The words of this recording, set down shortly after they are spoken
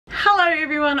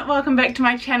everyone, welcome back to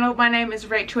my channel. My name is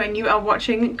Rachel and you are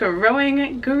watching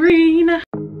Growing Green.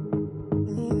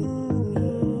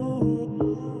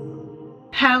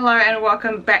 Hello and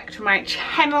welcome back to my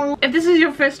channel. If this is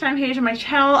your first time here to my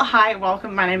channel, hi,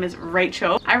 welcome. My name is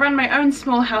Rachel. I run my own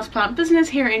small houseplant business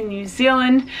here in New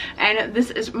Zealand and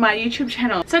this is my YouTube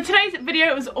channel. So today's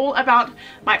video is all about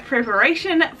my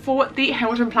preparation for the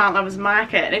Hamilton Plant Lovers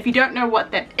Market. And if you don't know what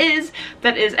that is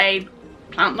a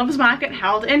Plant Lovers Market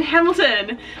held in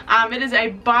Hamilton. It is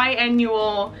a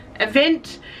biannual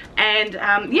event and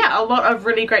yeah, a lot of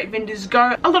really great vendors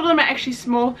go. A lot of them are actually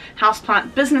small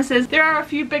houseplant businesses. There are a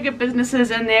few bigger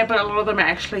businesses in there, but a lot of them are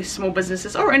actually small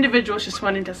businesses or individuals just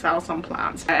wanting to sell some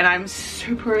plants. And I'm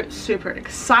super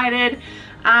excited.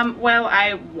 Well,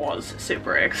 I was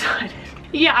super excited.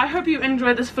 Yeah, I hope you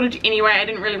enjoyed this footage anyway. I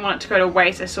didn't really want it to go to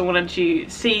waste. I still wanted to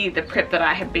see the prep that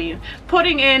I have been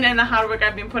putting in and the hard work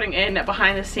I've been putting in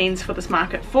behind the scenes for this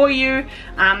market for you.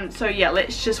 So yeah,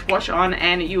 let's just watch on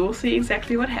and you will see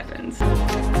exactly what happens.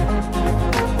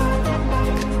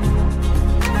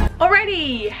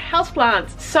 Alrighty,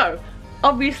 houseplants. So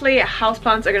obviously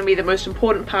houseplants are going to be the most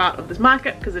important part of this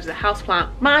market because it's a houseplant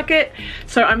market.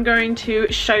 So I'm going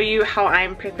to show you how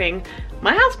I'm prepping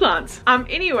my houseplants.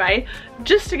 Anyway,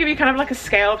 just to give you kind of like a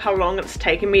scale of how long it's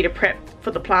taken me to prep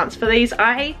for the plants for these,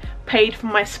 I paid for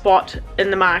my spot in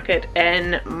the market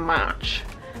in March.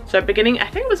 So beginning, I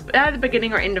think it was either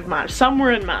beginning or end of March,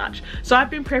 somewhere in March. So I've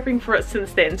been prepping for it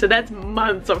since then, so that's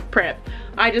months of prep.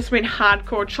 I just went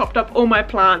hardcore, chopped up all my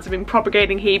plants, I've been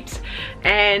propagating heaps,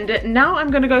 and now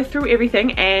I'm gonna go through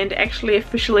everything and actually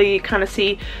officially kind of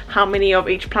see how many of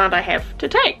each plant I have to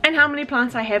take and how many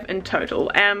plants I have in total.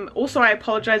 Also, I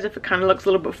apologize if it kind of looks a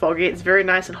little bit foggy. It's very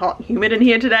nice and hot and humid in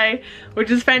here today,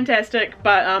 which is fantastic,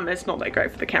 but it's not that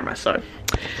great for the camera, So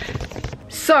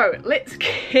let's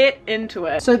get into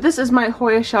it. So this is my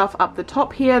Hoya shelf up the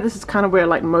top here. This is kind of where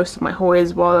like most of my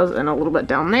Hoyas was and a little bit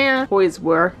down there. Hoyas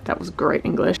were, that was great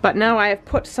English. But now I have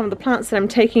put some of the plants that I'm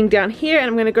taking down here and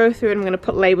I'm going to go through and I'm going to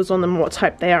put labels on them, what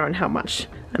type they are and how much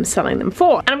I'm selling them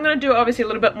for. And I'm going to do obviously a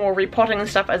little bit more repotting and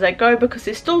stuff as I go because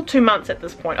there's still 2 months at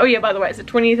this point. Oh yeah, by the way, it's the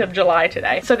 20th of July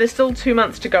today. So there's still 2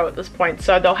 months to go at this point.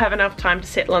 So they'll have enough time to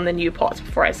settle in the new pots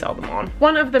before I sell them on.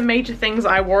 One of the major things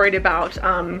I worried about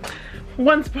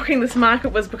once booking this market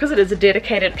was because it is a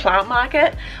dedicated plant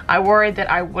market, I worried that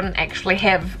I wouldn't actually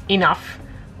have enough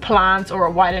plants or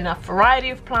a wide enough variety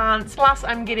of plants. Plus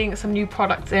I'm getting some new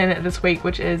products in this week,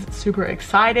 which is super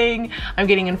exciting. I'm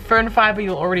getting in fern fiber,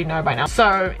 you'll already know by now.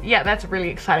 So yeah, that's really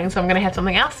exciting. So I'm gonna have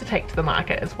something else to take to the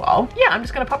market as well. Yeah, I'm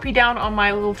just gonna pop you down on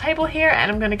my little table here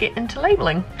and I'm gonna get into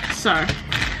labeling. So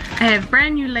I have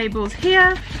brand new labels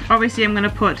here. Obviously I'm gonna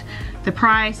put the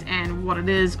price and what it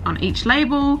is on each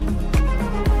label.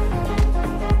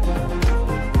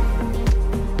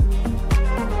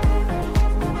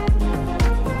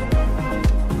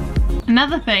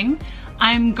 Another thing,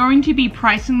 I'm going to be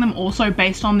pricing them also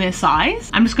based on their size.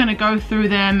 I'm just going to go through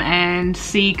them and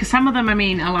see, because some of them, I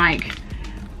mean, are like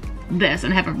this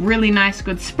and have a really nice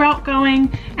good sprout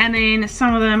going, and then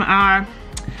some of them are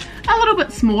a little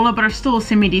bit smaller but are still a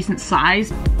semi-decent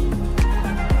size.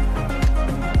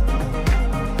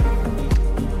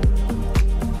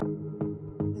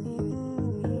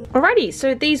 Alrighty,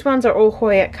 so these ones are all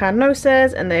Hoya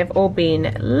carnosas and they've all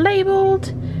been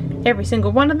labeled. Every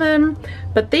single one of them,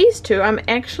 but these two I'm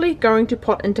actually going to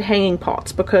pot into hanging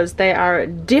pots because they are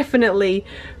definitely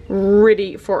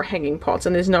ready for hanging pots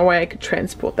and there's no way I could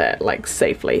transport that like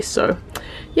safely. So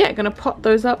yeah, gonna pot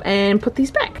those up and put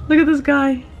these back. Look at this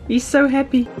guy, he's so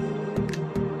happy.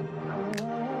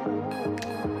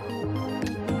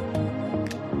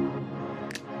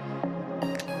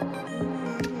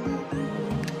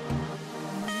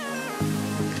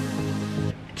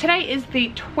 Today is the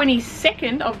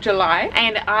 22nd of July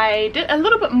and I did a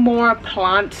little bit more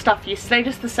plant stuff yesterday,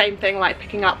 just the same thing like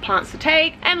picking up plants to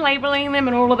take and labeling them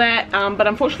and all of that, but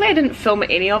unfortunately I didn't film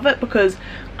any of it because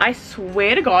I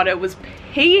swear to God it was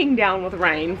peeing down with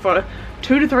rain for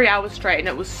 2 to 3 hours straight and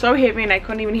it was so heavy and I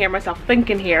couldn't even hear myself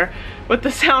think in here with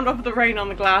the sound of the rain on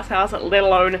the glass house, let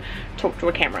alone talk to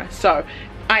a camera. So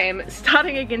I am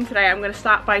starting again today. I'm going to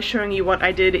start by showing you what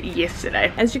I did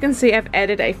yesterday. As you can see, I've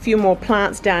added a few more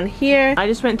plants down here. I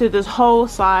just went through this whole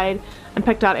side and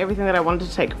picked out everything that I wanted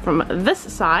to take from this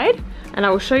side. And I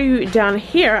will show you down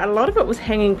here, a lot of it was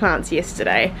hanging plants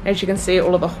yesterday. As you can see,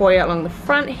 all of the Hoya along the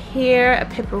front here, a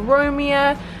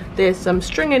peperomia, there's some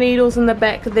stringer needles in the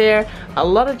back there, a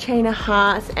lot of chain of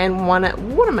hearts, and one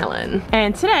watermelon.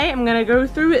 And today I'm gonna go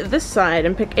through this side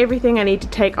and pick everything I need to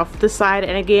take off this side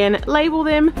and again, label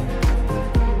them.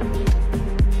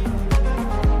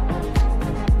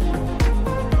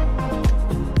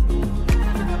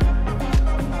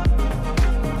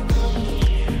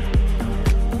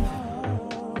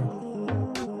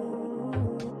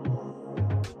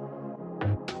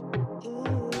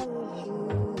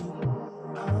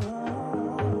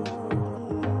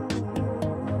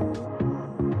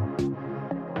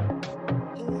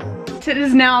 It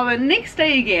is now the next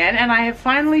day again and I have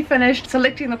finally finished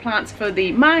selecting the plants for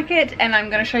the market, and I'm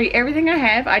going to show you everything I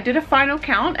have. I did a final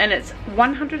count and it's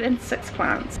 106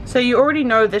 plants. So you already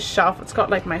know this shelf. It's got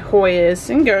like my Hoyas,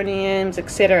 Syngoniums,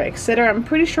 etc, etc. I'm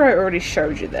pretty sure I already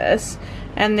showed you this.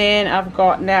 And then I've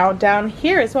got now down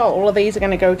here as well, all of these are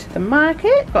going to go to the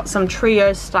market. Got some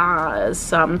trio stars,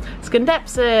 some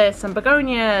scindapsus, some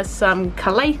begonias, some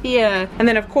calathea, and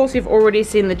then of course you've already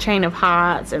seen the chain of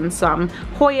hearts and some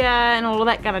Hoya and all of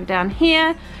that going down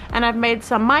here. And I've made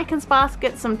some Micans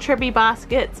baskets, some Tribby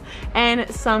baskets, and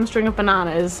some string of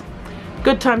bananas.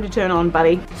 Good time to turn on,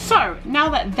 buddy. So now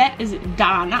that that is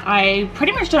done, I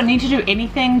pretty much don't need to do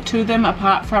anything to them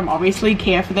apart from obviously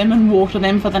care for them and water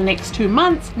them for the next 2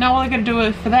 months. Now all I gotta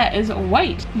do for that is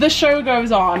wait. The show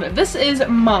goes on. This is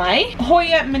my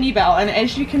Hoya mini bell, and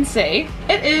as you can see,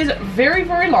 it is very,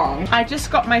 very long. I just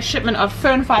got my shipment of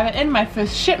fern fiber in, my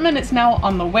first shipment. It's now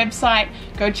on the website.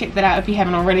 Go check that out if you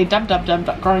haven't already,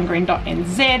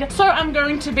 www.growinggreen.nz. So I'm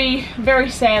going to be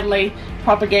very sadly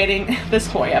propagating this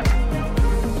Hoya.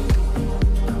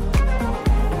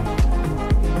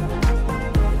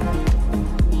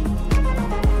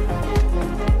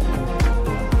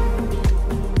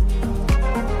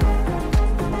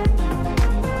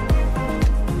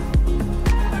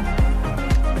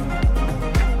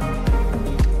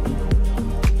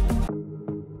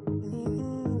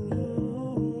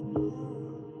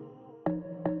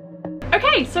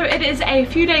 Okay, so it is a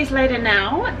few days later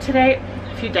now. Today,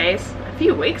 a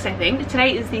few weeks I think.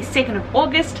 Today is the 2nd of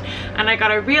August and I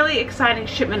got a really exciting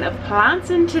shipment of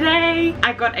plants in today.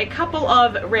 I got a couple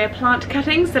of rare plant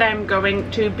cuttings that I'm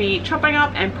going to be chopping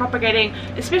up and propagating,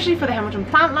 especially for the Hamilton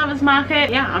Plant Lovers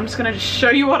Market. Yeah, I'm just gonna show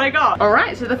you what I got.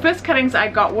 Alright, so the first cuttings I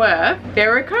got were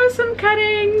varicosum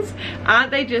cuttings.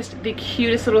 Aren't they just the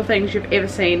cutest little things you've ever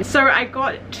seen? So I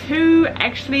got two,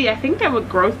 actually I think they were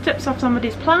growth tips off some of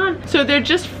these plants. So they're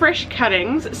just fresh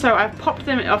cuttings, so I've popped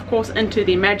them of course into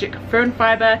the magic fern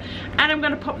fiber, and I'm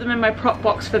going to pop them in my prop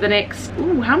box for the next,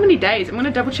 how many days? I'm going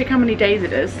to double check how many days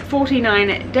it is.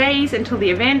 49 days until the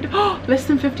event. Oh, less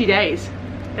than 50 days.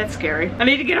 That's scary. I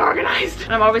need to get organized.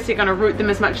 I'm obviously going to root them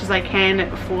as much as I can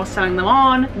before selling them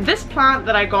on. This plant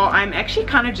that I got, I'm actually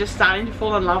kind of just starting to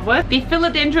fall in love with. The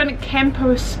Philodendron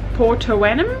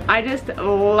Camposportoanum. I just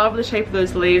love the shape of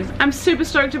those leaves. I'm super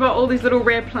stoked about all these little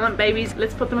rare plant babies.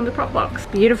 Let's put them in the prop box.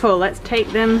 Beautiful. Let's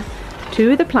take them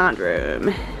to the plant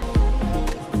room.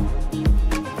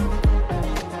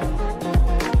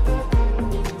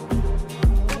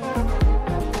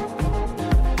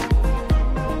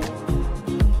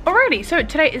 So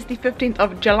today is the 15th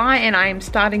of July and I am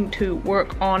starting to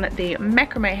work on the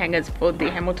macrame hangers for the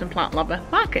Hamilton Plant Lover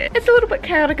Market. It's a little bit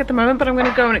chaotic at the moment, but I'm going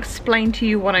to go and explain to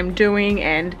you what I'm doing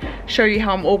and show you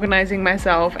how I'm organizing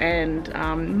myself, and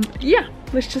yeah,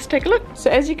 let's just take a look. So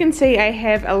as you can see, I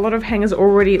have a lot of hangers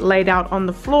already laid out on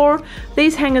the floor.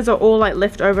 These hangers are all like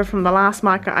left over from the last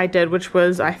market I did, which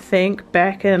was I think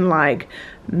back in like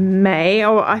May,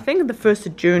 or I think the 1st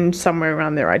of June, somewhere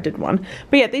around there I did one.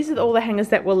 But yeah, these are all the hangers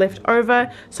that were left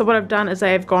over. So what I've done is I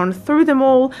have gone through them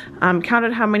all,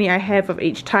 counted how many I have of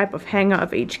each type of hanger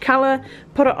of each color,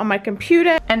 put it on my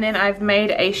computer, and then I've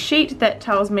made a sheet that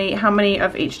tells me how many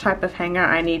of each type of hanger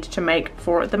I need to make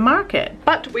for the market.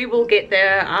 But we will get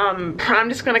there. I'm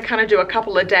just going to kind of do a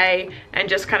couple a day and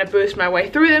just kind of burst my way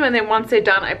through them, and then once they're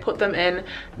done I put them in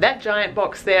that giant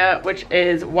box there, which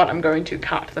is what I'm going to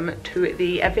cart them to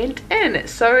the event in.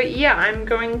 So yeah, I'm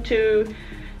going to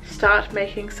start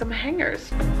making some hangers.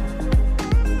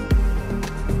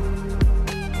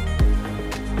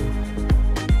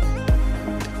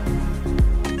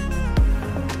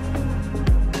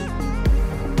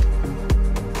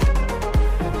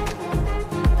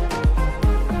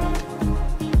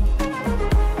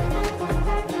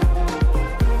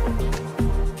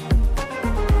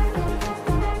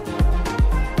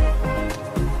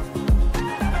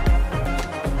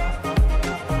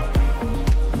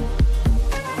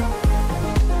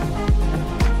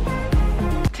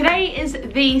 Today is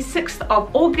the 6th of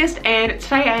August and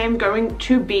today I am going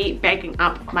to be bagging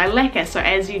up my lacquer. So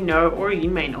as you know, or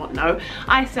you may not know,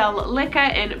 I sell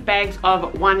lacquer in bags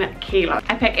of 1 kilo.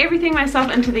 I pack everything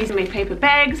myself into these mini paper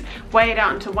bags, weigh it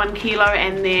out into 1 kilo,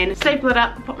 and then staple it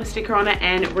up, put my sticker on it,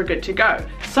 and we're good to go.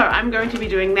 So I'm going to be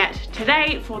doing that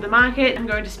today for the market. I'm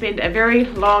going to spend a very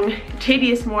long,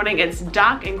 tedious morning. It's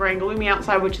dark and grey and gloomy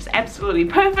outside, which is absolutely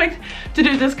perfect to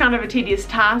do this kind of a tedious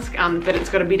task, but it's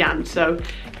got to be done. So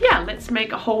yeah, let's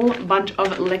make a whole bunch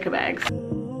of lacquer bags.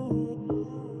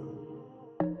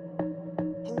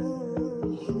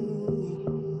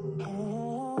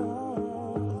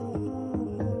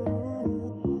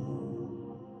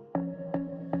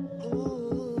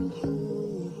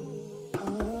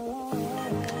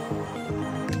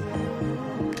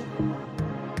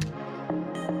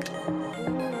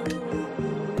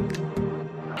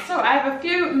 so I have a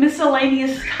few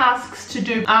miscellaneous tasks to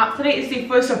do. Today is the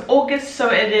 1st of August, so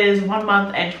it is 1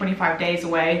 month and 25 days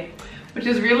away, which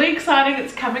is really exciting.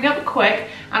 It's coming up quick,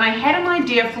 and I had an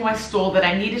idea for my store that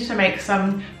I needed to make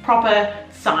some proper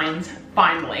signs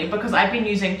finally, because I've been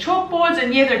using chalkboards,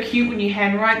 and yeah, they're cute when you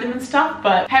handwrite them and stuff,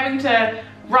 but having to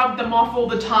rub them off all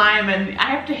the time, and I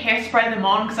have to hairspray them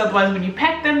on because otherwise when you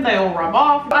pack them they all rub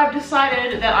off. I've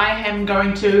decided that I am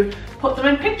going to put them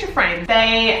in picture frames.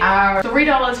 They are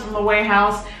 $3 from the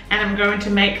warehouse, and I'm going to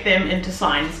make them into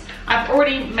signs. I've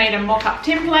already made a mock-up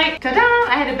template.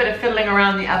 Ta-da! I had a bit of fiddling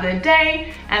around the other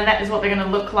day, and that is what they're going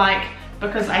to look like,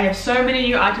 because I have so many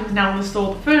new items now in the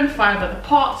store, the fern fiber, the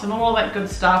pots, and all that good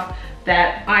stuff,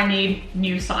 that I need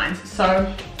new signs.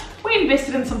 So we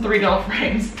invested in some $3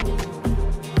 frames.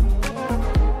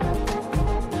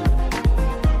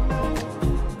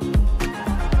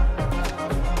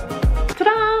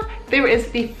 There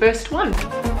is the first one.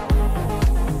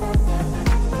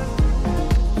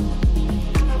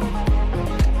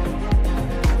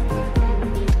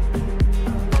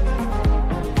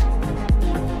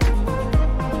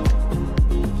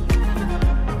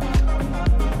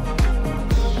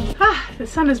 The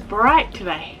sun is bright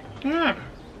today.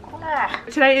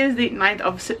 Today is the 9th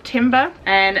of September,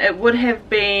 and it would have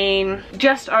been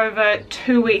just over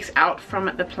 2 weeks out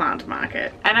from the plant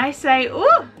market. And I say,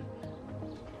 ooh,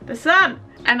 the sun.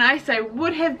 And I say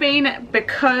would have been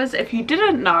because if you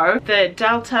didn't know, the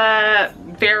Delta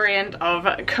variant of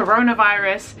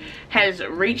coronavirus has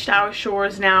reached our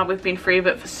shores now. We've been free of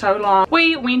it for so long.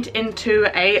 We went into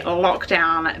a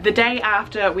lockdown the day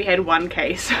after we had 1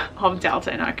 case of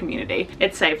Delta in our community.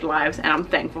 It saved lives, and I'm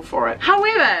thankful for it.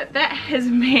 However, that has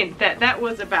meant that that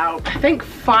was about, I think,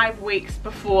 5 weeks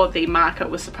before the market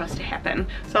was supposed to happen.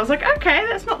 So I was like, okay,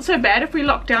 that's not so bad if we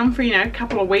lock down for, you know, a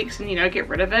couple of weeks and, you know, get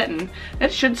rid of it, and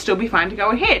it should still be fine to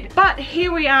go ahead. But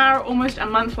here we are almost a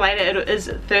month later. It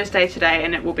is Thursday today,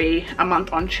 and it will be a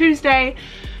month on Tuesday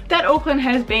that Auckland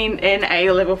has been in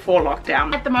a level 4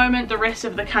 lockdown. At the moment, the rest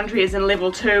of the country is in level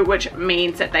 2, which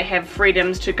means that they have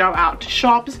freedoms to go out to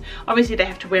shops. Obviously they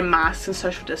have to wear masks and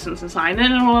social distance and sign in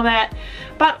and all of that,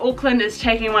 but Auckland is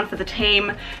taking one for the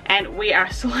team, and we are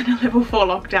still in a level 4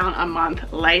 lockdown a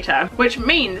month later, which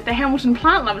means the Hamilton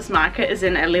Plant Lovers Market is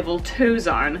in a level 2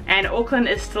 zone, and Auckland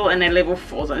is still in a level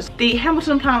 4 zone. The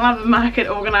Hamilton Plant Lovers Market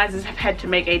organisers have had to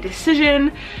make a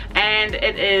decision, and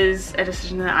it is a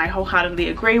decision that I wholeheartedly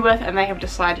agree with, and they have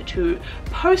decided to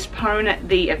postpone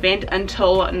the event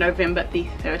until November the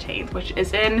 13th, which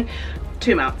is in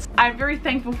 2 months. I'm very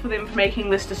thankful for them for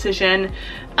making this decision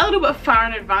a little bit far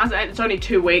in advance. It's only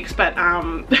 2 weeks, but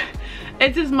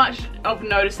it's as much of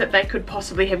notice that they could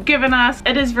possibly have given us.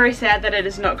 It is very sad that it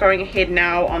is not going ahead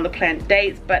now on the planned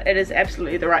dates, but it is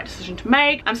absolutely the right decision to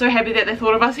make. I'm so happy that they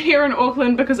thought of us here in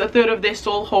Auckland, because a third of their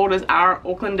stall holders are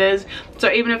Aucklanders.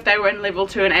 So even if they were in level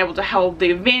 2 and able to hold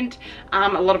the event, a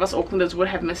lot of us Aucklanders would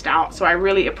have missed out. So I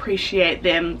really appreciate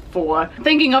them for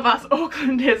thinking of us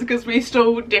Aucklanders, because we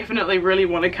still definitely really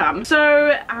want to come.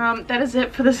 So that is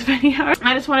it for this video.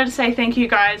 I just wanted to say thank you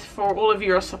guys for all of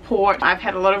your support. I've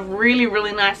had a lot of really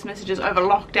nice messages over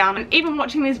lockdown, and even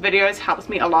watching these videos helps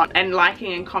me a lot, and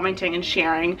liking and commenting and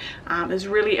sharing is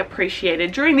really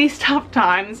appreciated during these tough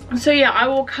times. So yeah, I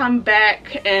will come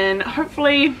back in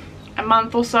hopefully a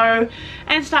month or so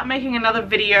and start making another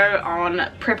video on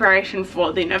preparation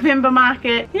for the November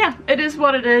market. Yeah, it is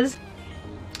what it is.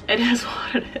 It is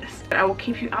what it is. I will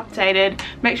keep you updated.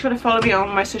 Make sure to follow me on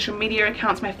my social media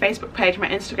accounts, my Facebook page, my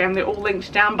Instagram. They're all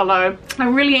linked down below. I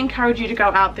really encourage you to go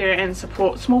out there and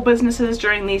support small businesses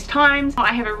during these times.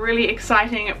 I have a really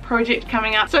exciting project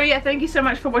coming up. So yeah, thank you so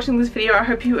much for watching this video. I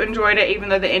hope you enjoyed it, even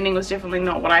though the ending was definitely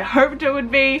not what I hoped it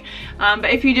would be. But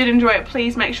if you did enjoy it,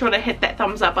 please make sure to hit that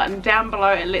thumbs up button down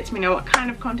below. It lets me know what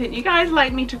kind of content you guys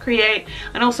like me to create,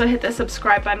 and also hit the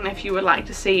subscribe button if you would like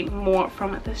to see more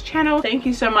from this channel. Thank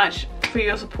you so much for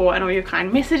your support and all your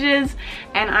kind messages,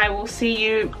 and I will see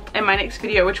you in my next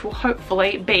video, which will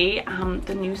hopefully be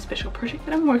the new special project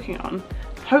that I'm working on.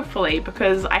 Hopefully,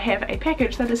 because I have a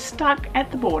package that is stuck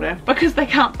at the border because they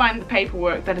can't find the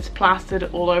paperwork that is plastered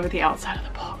all over the outside of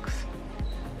the box.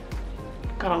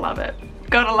 Gotta love it.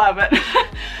 Gotta love it.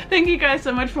 Thank you guys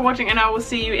so much for watching, and I will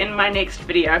see you in my next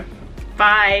video.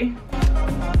 Bye.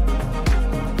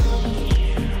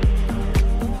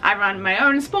 I run my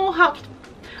own small house.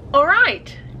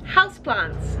 Alright,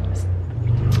 houseplants.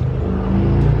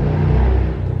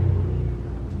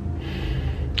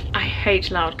 I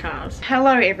hate loud cars.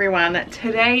 Hello everyone,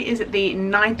 today is the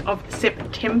 9th of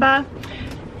September.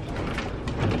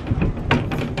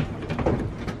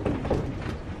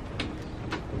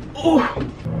 Oh.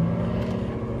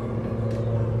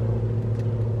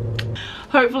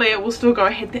 hopefully it will still go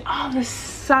ahead. Oh, the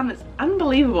sun is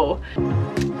unbelievable.